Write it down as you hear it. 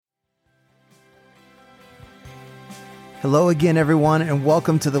Hello again, everyone, and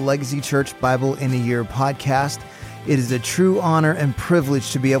welcome to the Legacy Church Bible in a Year podcast. It is a true honor and privilege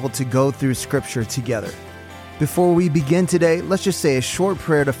to be able to go through Scripture together. Before we begin today, let's just say a short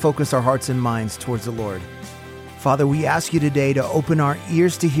prayer to focus our hearts and minds towards the Lord. Father, we ask you today to open our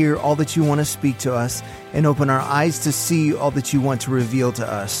ears to hear all that you want to speak to us and open our eyes to see all that you want to reveal to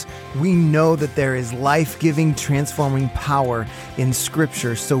us. We know that there is life-giving, transforming power in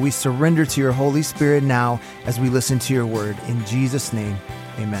Scripture, so we surrender to your Holy Spirit now as we listen to your word. In Jesus' name,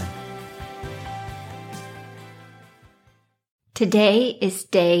 amen. Today is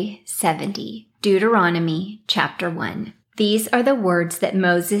day 70, Deuteronomy chapter 1. These are the words that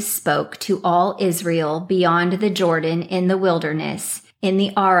Moses spoke to all Israel beyond the Jordan in the wilderness, in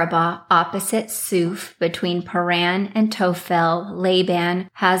the Arabah opposite Suf, between Paran and Tophel, Laban,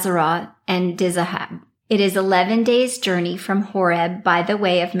 Hazarah, and Dizahab. It is 11 days' journey from Horeb by the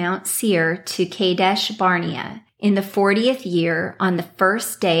way of Mount Seir to Kadesh Barnea. In the 40th year, on the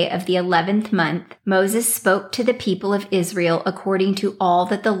first day of the 11th month, Moses spoke to the people of Israel according to all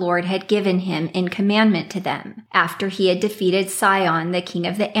that the Lord had given him in commandment to them, after he had defeated Sihon, the king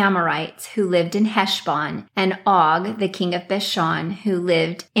of the Amorites, who lived in Heshbon, and Og, the king of Bashan, who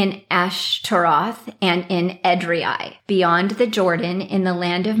lived in Ashtaroth and in Edrei. Beyond the Jordan, in the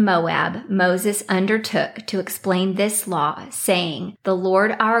land of Moab, Moses undertook to explain this law, saying, "The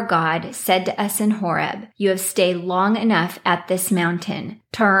Lord our God said to us in Horeb, you have stayed long enough at this mountain.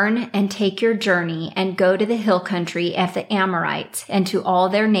 Turn and take your journey and go to the hill country of the Amorites and to all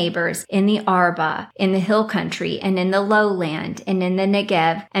their neighbors in the Arabah, in the hill country and in the lowland and in the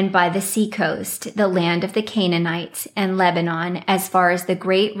Negev and by the seacoast, the land of the Canaanites and Lebanon, as far as the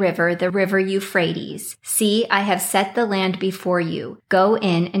great river, the river Euphrates. See, I have set the land before you. Go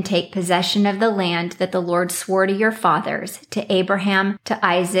in and take possession of the land that the Lord swore to your fathers, to Abraham, to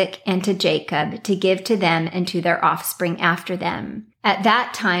Isaac, and to Jacob, to give to them and to their offspring after them. At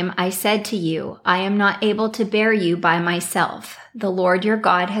that time I said to you, I am not able to bear you by myself. The Lord your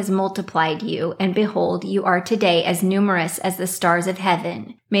God has multiplied you, and behold, you are today as numerous as the stars of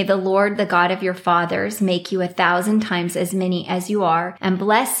heaven. May the Lord, the God of your fathers, make you 1,000 times as many as you are, and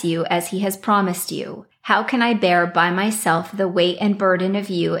bless you as he has promised you. How can I bear by myself the weight and burden of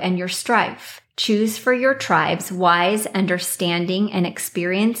you and your strife? Choose for your tribes wise, understanding, and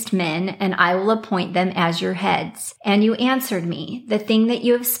experienced men, and I will appoint them as your heads. And you answered me, the thing that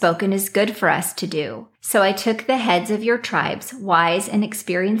you have spoken is good for us to do. So I took the heads of your tribes, wise and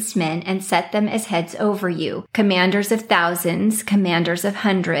experienced men, and set them as heads over you, commanders of thousands, commanders of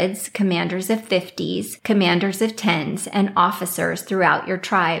hundreds, commanders of 50s, commanders of 10s, and officers throughout your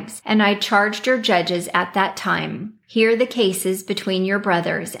tribes. And I charged your judges at that time. Hear the cases between your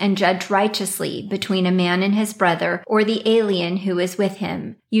brothers, and judge righteously between a man and his brother, or the alien who is with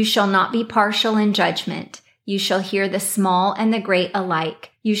him. You shall not be partial in judgment. You shall hear the small and the great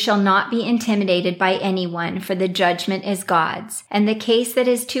alike. You shall not be intimidated by anyone, for the judgment is God's. And the case that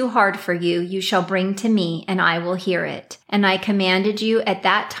is too hard for you, you shall bring to me, and I will hear it. And I commanded you at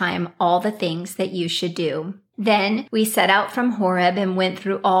that time all the things that you should do. Then we set out from Horeb and went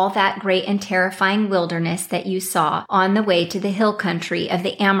through all that great and terrifying wilderness that you saw on the way to the hill country of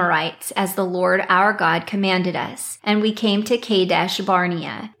the Amorites, as the Lord our God commanded us. And we came to Kadesh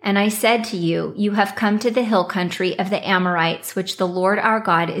Barnea. And I said to you, you have come to the hill country of the Amorites, which the Lord our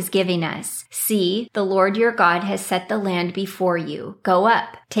God is giving us. See, the Lord your God has set the land before you. Go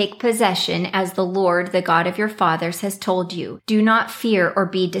up, take possession, as the Lord, the God of your fathers, has told you. Do not fear or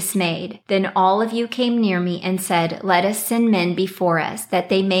be dismayed. Then all of you came near me and said, let us send men before us, that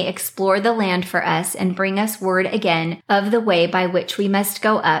they may explore the land for us and bring us word again of the way by which we must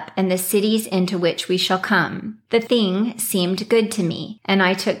go up and the cities into which we shall come. The thing seemed good to me, and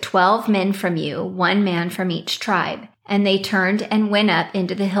I took 12 men from you, 1 man from each tribe. And they turned and went up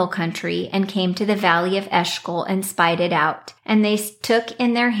into the hill country and came to the valley of Eshcol and spied it out. And they took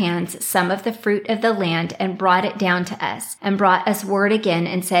in their hands some of the fruit of the land and brought it down to us, and brought us word again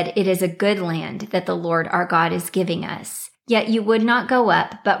and said, it is a good land that the Lord our God is giving us. Yet you would not go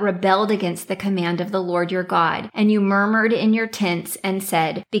up, but rebelled against the command of the Lord your God. And you murmured in your tents and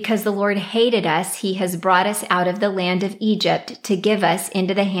said, because the Lord hated us, he has brought us out of the land of Egypt to give us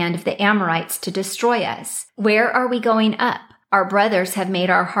into the hand of the Amorites to destroy us. Where are we going up? Our brothers have made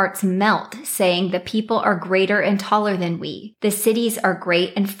our hearts melt, saying, the people are greater and taller than we. The cities are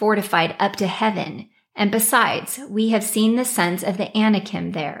great and fortified up to heaven. And besides, we have seen the sons of the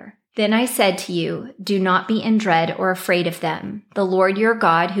Anakim there. Then I said to you, do not be in dread or afraid of them. The Lord your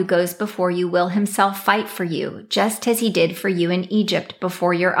God who goes before you will himself fight for you, just as he did for you in Egypt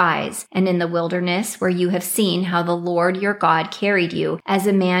before your eyes, and in the wilderness where you have seen how the Lord your God carried you as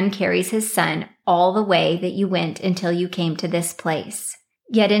a man carries his son all the way that you went until you came to this place.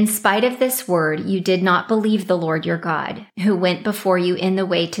 Yet in spite of this word, you did not believe the Lord your God, who went before you in the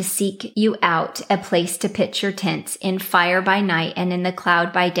way to seek you out a place to pitch your tents, in fire by night and in the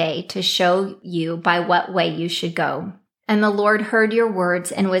cloud by day, to show you by what way you should go. And the Lord heard your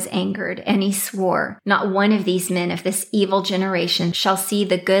words and was angered, and he swore, not one of these men of this evil generation shall see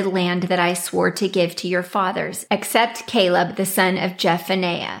the good land that I swore to give to your fathers, except Caleb the son of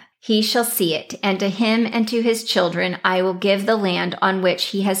Jephunneh. He shall see it, and to him and to his children I will give the land on which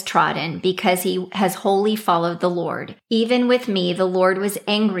he has trodden, because he has wholly followed the Lord. Even with me the Lord was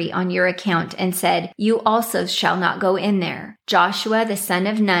angry on your account, and said, You also shall not go in there. Joshua the son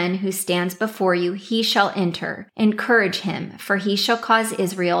of Nun, who stands before you, he shall enter. Encourage him, for he shall cause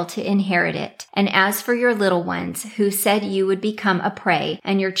Israel to inherit it. And as for your little ones, who said you would become a prey,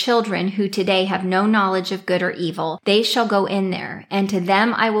 and your children, who today have no knowledge of good or evil, they shall go in there, and to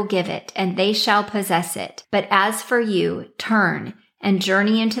them I will give it, and they shall possess it. But as for you, turn and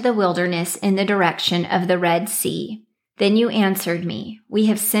journey into the wilderness in the direction of the Red Sea. Then you answered me, We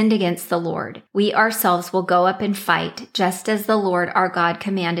have sinned against the Lord. We ourselves will go up and fight, just as the Lord our God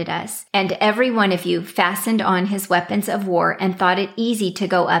commanded us. And every one of you fastened on his weapons of war and thought it easy to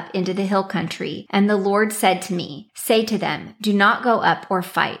go up into the hill country. And the Lord said to me, Say to them, Do not go up or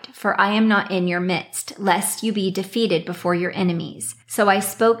fight, for I am not in your midst, lest you be defeated before your enemies. So I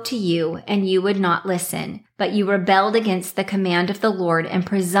spoke to you, and you would not listen. But you rebelled against the command of the Lord and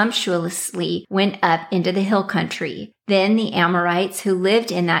presumptuously went up into the hill country. Then the Amorites who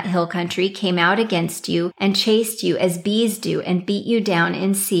lived in that hill country came out against you and chased you as bees do and beat you down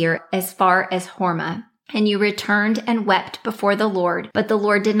in Seir as far as Hormah. And you returned and wept before the Lord, but the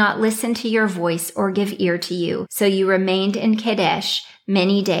Lord did not listen to your voice or give ear to you. So you remained in Kadesh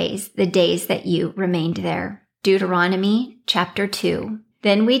many days, the days that you remained there. Deuteronomy chapter 2.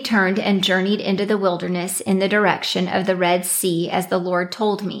 Then we turned and journeyed into the wilderness in the direction of the Red Sea, as the Lord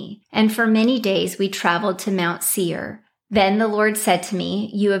told me. And for many days we traveled to Mount Seir. Then the Lord said to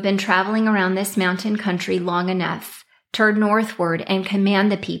me, You have been traveling around this mountain country long enough. Turn northward and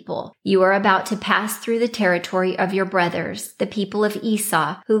command the people. You are about to pass through the territory of your brothers, the people of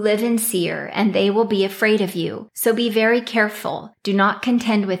Esau, who live in Seir, and they will be afraid of you. So be very careful. Do not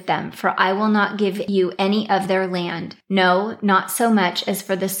contend with them, for I will not give you any of their land. No, not so much as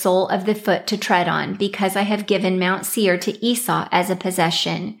for the sole of the foot to tread on, because I have given Mount Seir to Esau as a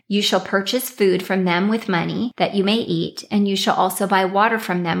possession. You shall purchase food from them with money, that you may eat, and you shall also buy water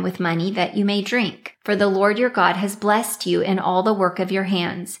from them with money, that you may drink. For the Lord your God has blessed you in all the work of your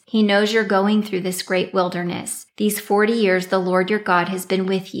hands. He knows you're going through this great wilderness. These 40 years the Lord your God has been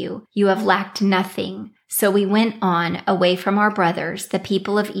with you. You have lacked nothing. So we went on away from our brothers, the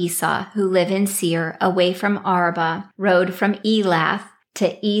people of Esau, who live in Seir, away from Arabah, rode from Elath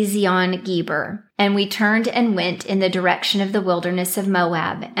to Ezion-Geber. And we turned and went in the direction of the wilderness of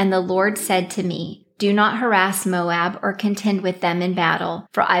Moab. And the Lord said to me, Do not harass Moab or contend with them in battle,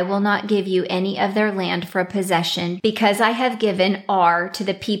 for I will not give you any of their land for a possession, because I have given Ar to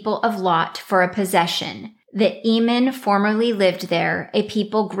the people of Lot for a possession. The Eman formerly lived there, a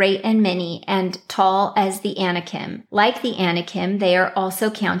people great and many, and tall as the Anakim. Like the Anakim, they are also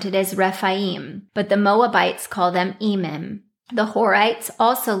counted as Rephaim, but the Moabites call them Emim. The Horites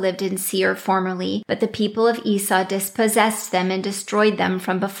also lived in Seir formerly, but the people of Esau dispossessed them and destroyed them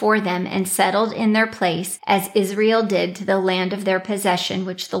from before them and settled in their place, as Israel did to the land of their possession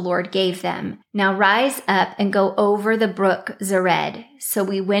which the Lord gave them. Now rise up and go over the brook Zered. So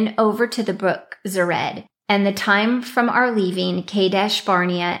we went over to the brook Zered. And the time from our leaving Kadesh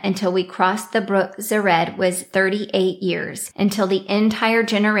Barnea until we crossed the brook Zered was 38 years, until the entire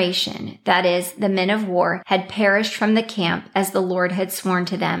generation, that is, the men of war, had perished from the camp as the Lord had sworn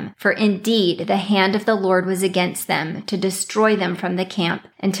to them. For indeed the hand of the Lord was against them, to destroy them from the camp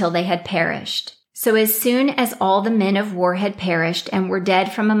until they had perished. So as soon as all the men of war had perished and were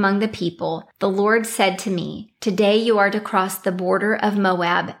dead from among the people, the Lord said to me, Today you are to cross the border of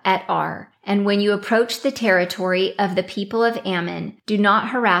Moab at Ar. And when you approach the territory of the people of Ammon, do not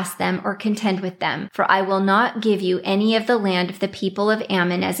harass them or contend with them, for I will not give you any of the land of the people of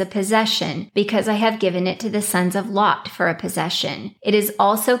Ammon as a possession, because I have given it to the sons of Lot for a possession. It is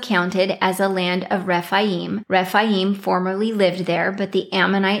also counted as a land of Rephaim. Rephaim formerly lived there, but the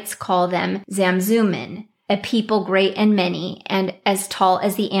Ammonites call them Zamzummim. a people great and many, and as tall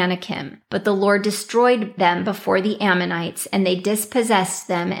as the Anakim. But the Lord destroyed them before the Ammonites, and they dispossessed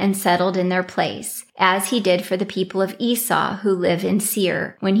them and settled in their place, as he did for the people of Esau who live in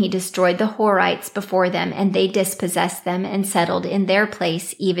Seir, when he destroyed the Horites before them, and they dispossessed them and settled in their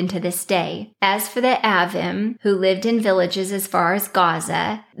place even to this day. As for the Avim, who lived in villages as far as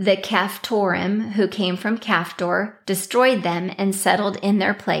Gaza, the Caphtorim, who came from Caphtor, destroyed them and settled in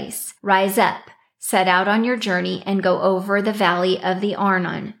their place. Rise up, set out on your journey, and go over the valley of the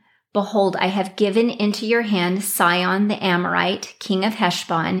Arnon. Behold, I have given into your hand Sihon the Amorite, king of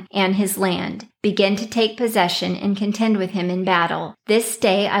Heshbon, and his land. Begin to take possession and contend with him in battle. This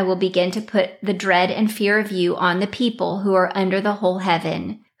day I will begin to put the dread and fear of you on the people who are under the whole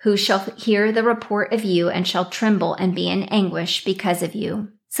heaven, who shall hear the report of you and shall tremble and be in anguish because of you.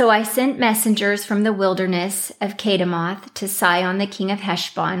 So I sent messengers from the wilderness of Kedemoth to Sihon the king of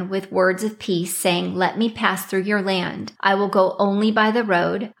Heshbon with words of peace, saying, Let me pass through your land. I will go only by the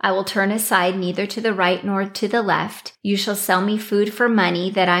road. I will turn aside neither to the right nor to the left. You shall sell me food for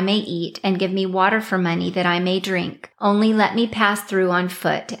money that I may eat, and give me water for money that I may drink. Only let me pass through on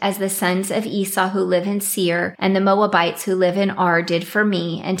foot, as the sons of Esau who live in Seir and the Moabites who live in Ar did for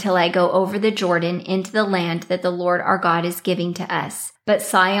me, until I go over the Jordan into the land that the Lord our God is giving to us. But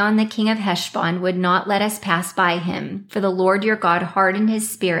Sihon the king of Heshbon would not let us pass by him, for the Lord your God hardened his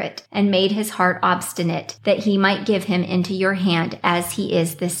spirit and made his heart obstinate, that he might give him into your hand as he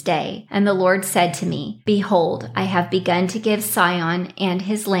is this day. And the Lord said to me, Behold, I have begun to give Sihon and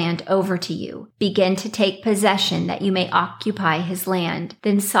his land over to you. Begin to take possession, that you may occupy his land.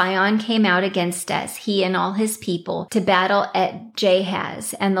 Then Sihon came out against us, he and all his people, to battle at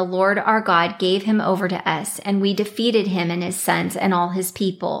Jahaz, and the Lord our God gave him over to us, and we defeated him and his sons and all his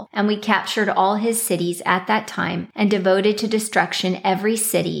people. And we captured all his cities at that time, and devoted to destruction every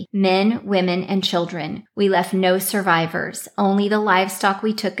city, men, women, and children. We left no survivors, only the livestock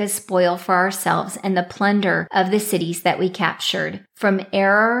we took as spoil for ourselves, and the plunder of the cities that we captured. From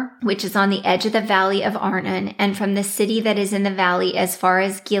Arar, which is on the edge of the valley of Arnon, and from the city that is in the valley as far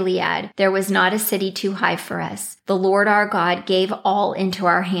as Gilead, there was not a city too high for us. The Lord our God gave all into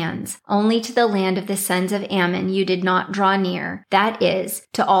our hands. Only to the land of the sons of Ammon you did not draw near, that is,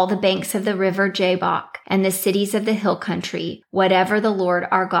 to all the banks of the river Jabbok, and the cities of the hill country, whatever the Lord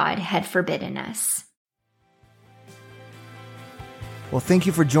our God had forbidden us. Well, thank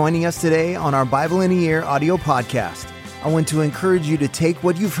you for joining us today on our Bible in a Year audio podcast. I want to encourage you to take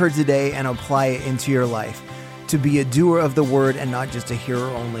what you've heard today and apply it into your life, to be a doer of the word and not just a hearer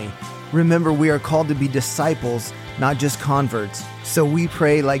only. Remember, we are called to be disciples, not just converts. So we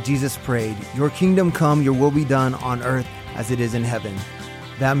pray like Jesus prayed, Your kingdom come, your will be done on earth as it is in heaven.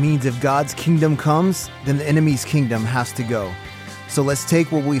 That means if God's kingdom comes, then the enemy's kingdom has to go. So let's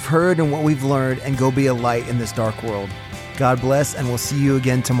take what we've heard and what we've learned and go be a light in this dark world. God bless, and we'll see you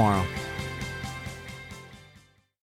again tomorrow.